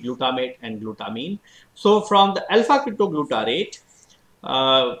of the glutamate and glutamine. So from the alpha ketoglutarate,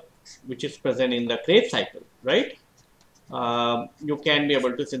 which is present in the Krebs cycle, right? You can be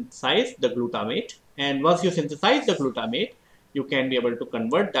able to synthesize the glutamate, and once you synthesize the glutamate, you can be able to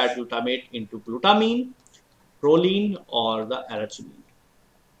convert that glutamate into glutamine, proline, or the arginine.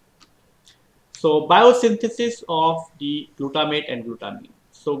 So biosynthesis of the glutamate and glutamine.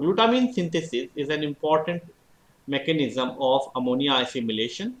 So glutamine synthesis is an important mechanism of ammonia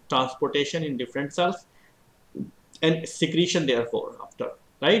assimilation, transportation in different cells, and secretion therefore after,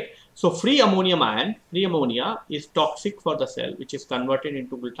 right? So free ammonia is toxic for the cell, which is converted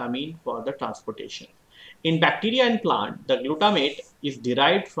into glutamine for the transportation. In bacteria and plant, the glutamate is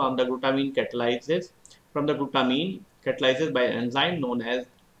derived from the glutamine catalysis by an enzyme known as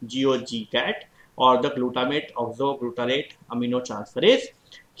GOGCAT, or the glutamate oxoglutarate aminotransferase.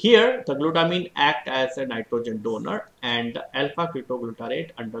 Here, the glutamine acts as a nitrogen donor, and the alpha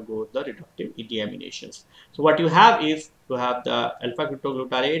ketoglutarate undergoes the reductive deaminations. So what you have is to have the alpha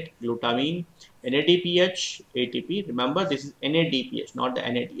ketoglutarate, glutamine, NADPH, ATP. Remember, this is NADPH, not the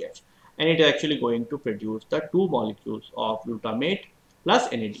NADH. And it is actually going to produce the two molecules of glutamate plus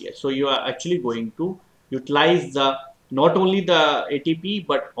NADH. So you are actually going to utilize the not only the ATP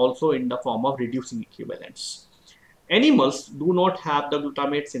but also in the form of reducing equivalents. Animals do not have the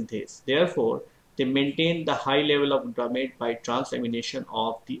glutamate synthase. Therefore, they maintain the high level of glutamate by transamination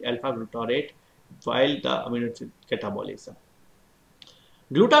of the alpha glutarate while the amino acid catabolism.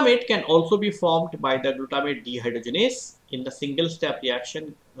 Glutamate can also be formed by the glutamate dehydrogenase in the single step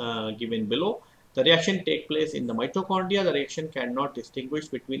reaction given below. The reaction takes place in the mitochondria. The reaction cannot distinguish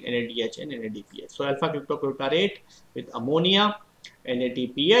between NADH and NADPH. So alpha ketoglutarate with ammonia,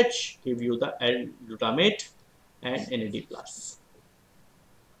 NADPH give you the L-glutamate and NAD+.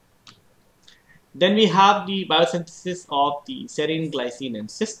 Then we have the biosynthesis of the serine, glycine, and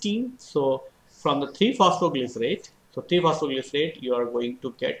cysteine. So from the 3-phosphoglycerate, so 3-phosphoglycerate you are going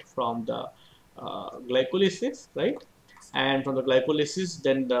to get from the glycolysis, right? And from the glycolysis,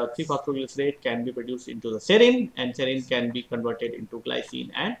 then the 3-phosphoglycerate can be produced into the serine, and serine can be converted into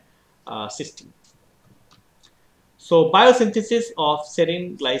glycine and cysteine. So biosynthesis of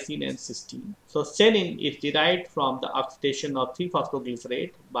serine, glycine, and cysteine. So serine is derived from the oxidation of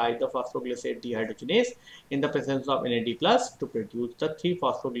 3-phosphoglycerate by the phosphoglycerate dehydrogenase in the presence of NAD+ to produce the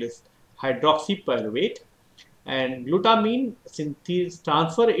 3-phosphoglycerate and glutamine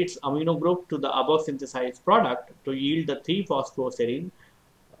transfer its amino group to the above synthesized product to yield the 3-phosphoserine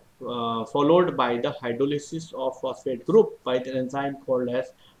followed by the hydrolysis of phosphate group by the enzyme called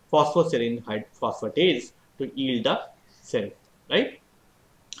as phosphoserine phosphatase to yield the serine, right?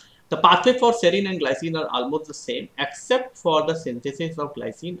 The pathway for serine and glycine are almost the same except for the synthesis of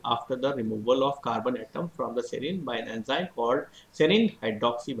glycine after the removal of carbon atom from the serine by an enzyme called serine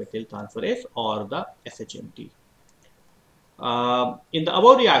hydroxymethyltransferase or the SHMT. In the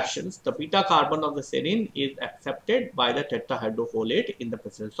above reactions, the beta carbon of the serine is accepted by the tetrahydrofolate in the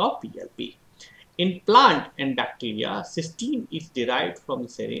presence of PLP. In plant and bacteria, cysteine is derived from the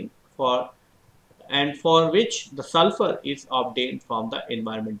serine for which the sulfur is obtained from the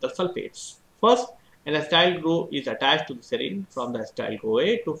environmental sulfates. First, an acetyl group is attached to the serine from the acetyl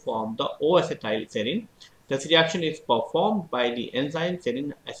CoA to form the O-acetyl serine. This reaction is performed by the enzyme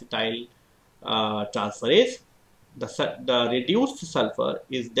serine acetyl transferase. The reduced sulfur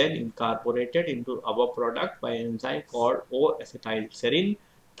is then incorporated into our product by an enzyme called O-acetylserine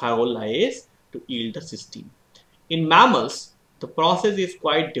thiolase to yield the cysteine. In mammals, the process is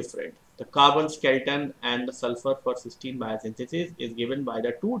quite different. The carbon skeleton and the sulfur for cysteine biosynthesis is given by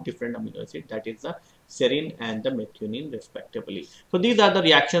the two different amino acids, that is the serine and the methionine respectively. So these are the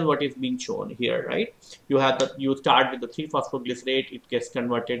reactions what is being shown here, right? You start with the 3-phosphoglycerate, it gets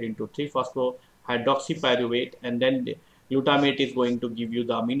converted into 3-phosphohydroxypyruvate, and then the glutamate is going to give you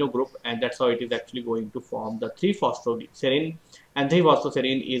the amino group, and that's how it is actually going to form the 3-phosphoserine, and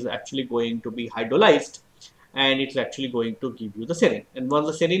 3-phosphoserine is actually going to be hydrolyzed, and it's actually going to give you the serine. And once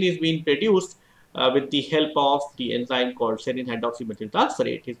the serine is being produced with the help of the enzyme called serine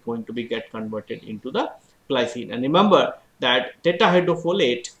hydroxymethyltransferase, it's going to be get converted into the glycine. And remember that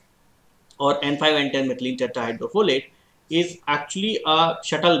tetrahydrofolate or N5N10 methylene tetrahydrofolate is actually a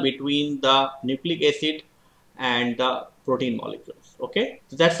shuttle between the nucleic acid and the protein molecules. Okay,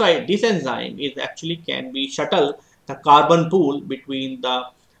 so that's why this enzyme is actually can be shuttle the carbon pool between the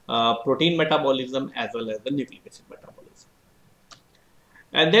protein metabolism as well as the nucleic acid metabolism.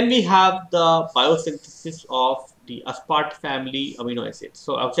 And then we have the biosynthesis of the aspartate family amino acids.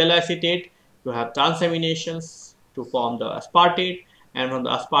 So oxaloacetate, you have transaminations to form the aspartate, and from the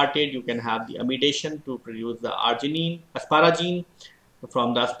aspartate you can have the amidation to produce the arginine, asparagine.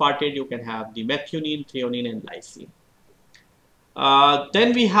 From the aspartate you can have the methionine, threonine, and lysine.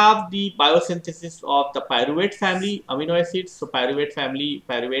 Then we have the biosynthesis of the pyruvate family amino acids. So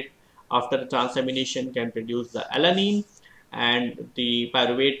pyruvate after the transamination can produce the alanine, and the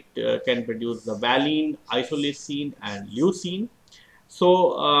pyruvate can produce the valine, isoleucine, and leucine.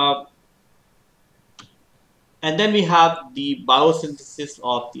 So and then we have the biosynthesis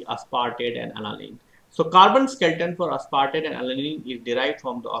of the aspartate and alanine. So carbon skeleton for aspartate and alanine is derived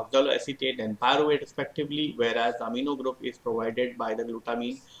from the oxaloacetate and pyruvate respectively, whereas the amino group is provided by the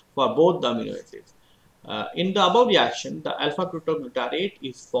glutamine for both the amino acids. In the above reaction, the alpha-ketoglutarate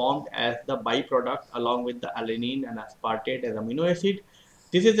is formed as the byproduct along with the alanine and aspartate as amino acid.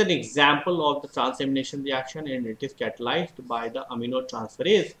 This is an example of the transamination reaction, and it is catalyzed by the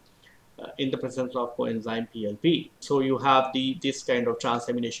aminotransferase in the presence of coenzyme PLP. So you have this kind of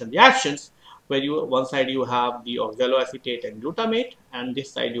transamination reactions where one side you have the oxaloacetate and glutamate, and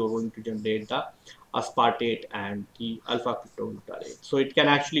this side you are going to generate the aspartate and the alpha-ketoglutarate. So it can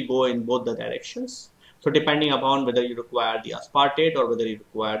actually go in both the directions. So depending upon whether you require the aspartate or whether you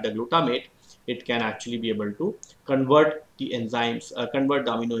require the glutamate, it can actually be able to convert the enzymes, convert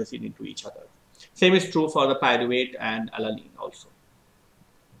the amino acid into each other. Same is true for the pyruvate and alanine also.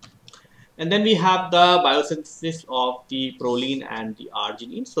 And then we have the biosynthesis of the proline and the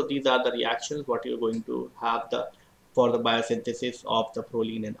arginine. So these are the reactions what you're going to have for the biosynthesis of the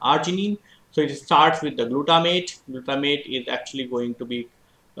proline and arginine. So it starts with the glutamate. Glutamate is actually going to be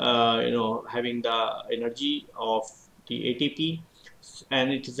having the energy of the ATP,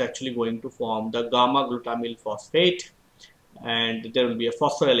 and it is actually going to form the gamma glutamyl phosphate, and there will be a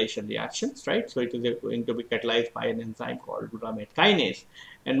phosphorylation reactions, right? So it is going to be catalyzed by an enzyme called glutamate kinase,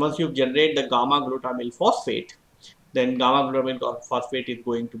 and once you generate the gamma glutamyl phosphate, then gamma glutamyl phosphate is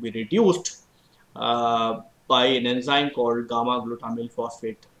going to be reduced by an enzyme called gamma glutamyl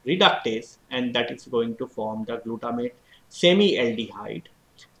phosphate reductase, and that is going to form the glutamate semi-aldehyde.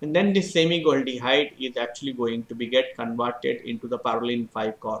 And then this semi-aldehyde is actually going to be get converted into the pyrroline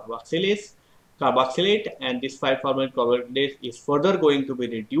 5 carboxylate, and this 5-formyl carboxylate is further going to be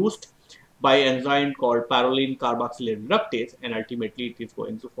reduced by enzyme called pyrroline carboxylate reductase, and ultimately it is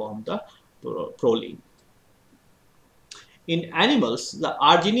going to form the proline. In animals, the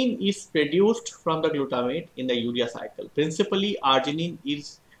arginine is produced from the glutamate in the urea cycle. Principally, arginine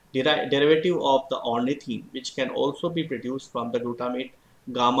is derivative of the ornithine, which can also be produced from the glutamate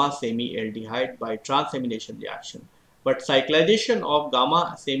gamma semi-aldehyde by transamination reaction. But cyclization of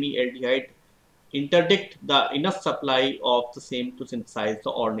gamma semi-aldehyde interdict the enough supply of the same to synthesize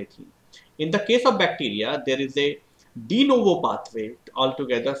the ornithine. In the case of bacteria, there is a de novo pathway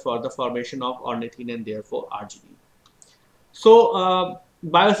altogether for the formation of ornithine and therefore arginine. So,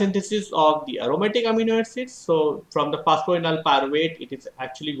 biosynthesis of the aromatic amino acids. So, from the phosphoenol pyruvate, it is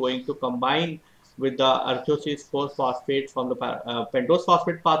actually going to combine with the arthrosis 4-phosphate from the pentose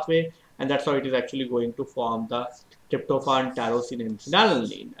phosphate pathway, and that's how it is actually going to form the tryptophan, tyrosine, and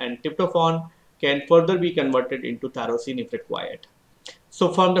phenylalanine. And tryptophan can further be converted into tyrosine if required.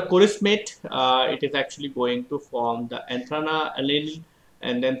 So, from the chorismate, it is actually going to form the anthranalanin,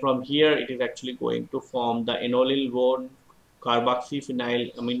 and then from here, it is actually going to form the enolyl 1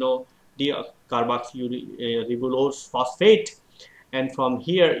 carboxyphenyl amino decarboxyribulose phosphate, and from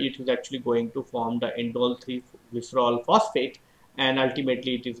here it is actually going to form the indole 3 glycerol phosphate, and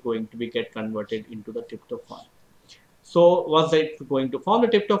ultimately it is going to be get converted into the tryptophan. So once it is going to form the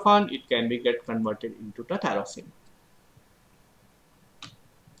tryptophan, it can be get converted into the tyrosine.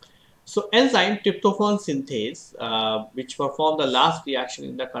 So enzyme tryptophan synthase, which perform the last reaction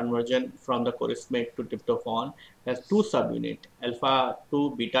in the conversion from the chorismate to tryptophan, has two subunits, alpha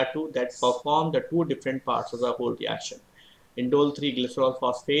 2, beta 2, that perform the two different parts of the whole reaction. Indole 3 glycerol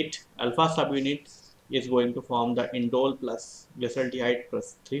phosphate alpha subunit is going to form the indole plus glyceraldehyde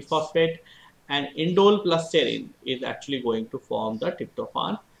plus 3 phosphate, and indole plus serine is actually going to form the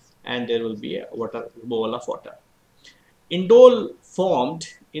tryptophan, and there will be a bowl of water. Indole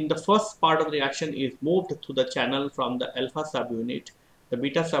formed in the first part of the reaction is moved through the channel from the alpha subunit. The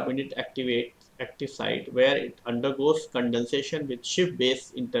beta subunit activates active site where it undergoes condensation with Schiff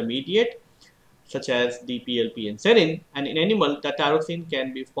base intermediate such as DPLP and serine, and in animal the tyrosine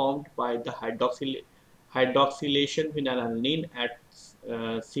can be formed by the hydroxylation phenylalanine at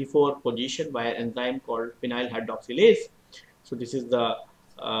C4 position by an enzyme called phenyl hydroxylase. So this is the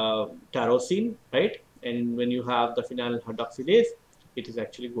tyrosine, right? And when you have the phenyl hydroxylase, it is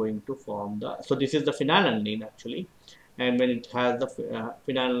actually going to form the, so this is the phenylalanine actually, and when it has the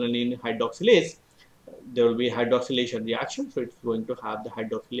phenylalanine hydroxylase, there will be a hydroxylation reaction, so it's going to have the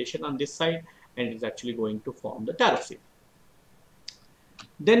hydroxylation on this side, and it's actually going to form the tyrosine.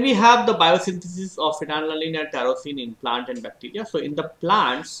 Then we have the biosynthesis of phenylalanine and tyrosine in plant and bacteria. So in the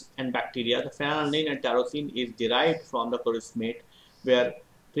plants and bacteria, the phenylalanine and tyrosine is derived from the chorismate, where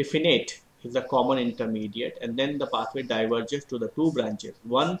prephenate is a common intermediate, and then the pathway diverges to the two branches,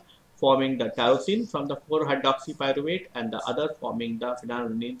 one forming the tyrosine from the 4-hydroxypyruvate and the other forming the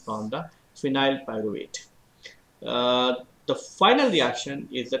phenylalanine from the phenyl pyruvate. The final reaction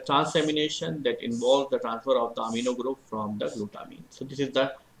is the transamination that involves the transfer of the amino group from the glutamine. So this is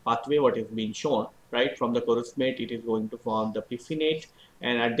the pathway what is being shown, right? From the chorismate, it is going to form the prephenate,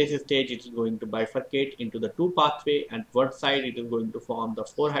 and at this stage it is going to bifurcate into the two pathway, and one side it is going to form the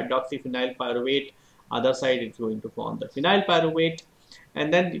 4-hydroxyphenyl pyruvate, other side it is going to form the phenyl pyruvate,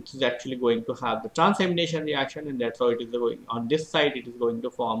 and then it is actually going to have the transamination reaction, and that's how it is going. On this side it is going to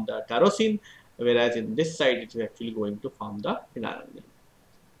form the tyrosine, whereas in this side it is actually going to form the phenylalanine.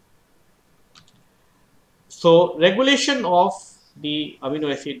 So regulation of the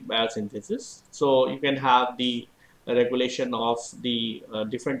amino acid biosynthesis. So you can have the regulation of the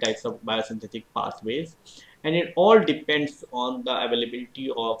different types of biosynthetic pathways, and it all depends on the availability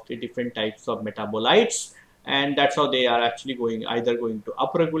of the different types of metabolites, and that's how they are actually either going to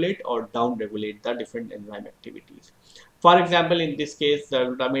upregulate or downregulate the different enzyme activities. For example, in this case, the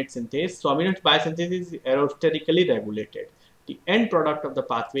glutamate synthase, so amino acid biosynthesis is aerosterically regulated. The end product of the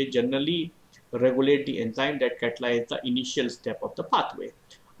pathway generally regulate the enzyme that catalyze the initial step of the pathway.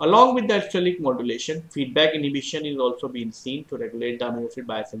 Along with the allosteric modulation, feedback inhibition is also being seen to regulate the amino acid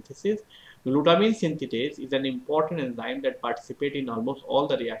biosynthesis. Glutamine synthetase is an important enzyme that participates in almost all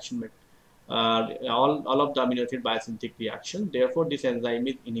the reaction, all of the amino acid biosynthetic reactions. Therefore, this enzyme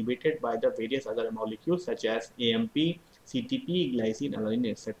is inhibited by the various other molecules such as AMP, CTP, glycine,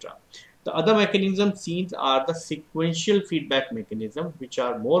 alanine, etc. The other mechanisms seen are the sequential feedback mechanisms, which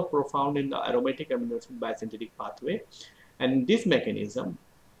are more profound in the aromatic amino acid biosynthetic pathway. And in this mechanism,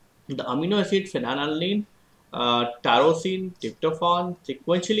 the amino acid phenylalanine, tyrosine, tryptophan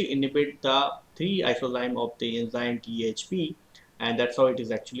sequentially inhibit the 3 isozyme of the enzyme THP, and that's how it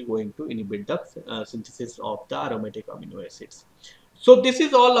is actually going to inhibit the synthesis of the aromatic amino acids. So this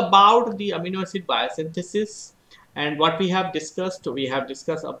is all about the amino acid biosynthesis, and what we have discussed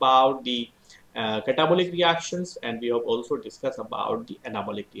about the catabolic reactions, and we have also discussed about the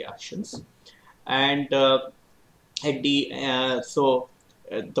anabolic reactions. And at the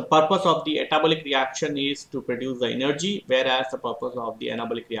the purpose of the catabolic reaction is to produce the energy, whereas the purpose of the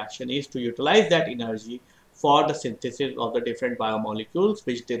anabolic reaction is to utilize that energy for the synthesis of the different biomolecules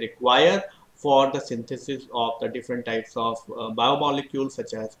which they require for the synthesis of the different types of biomolecules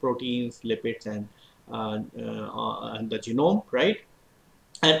such as proteins, lipids, and the genome, right?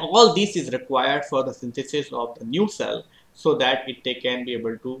 And all this is required for the synthesis of the new cell, so that they can be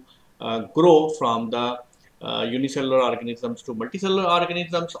able to grow from the unicellular organisms to multicellular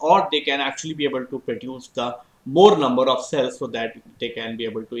organisms, or they can actually be able to produce the more number of cells, so that they can be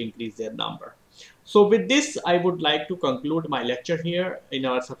able to increase their number. So with this, I would like to conclude my lecture here. In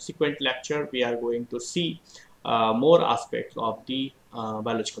our subsequent lecture, we are going to see more aspects of the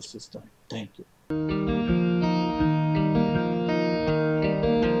biological system. Thank you.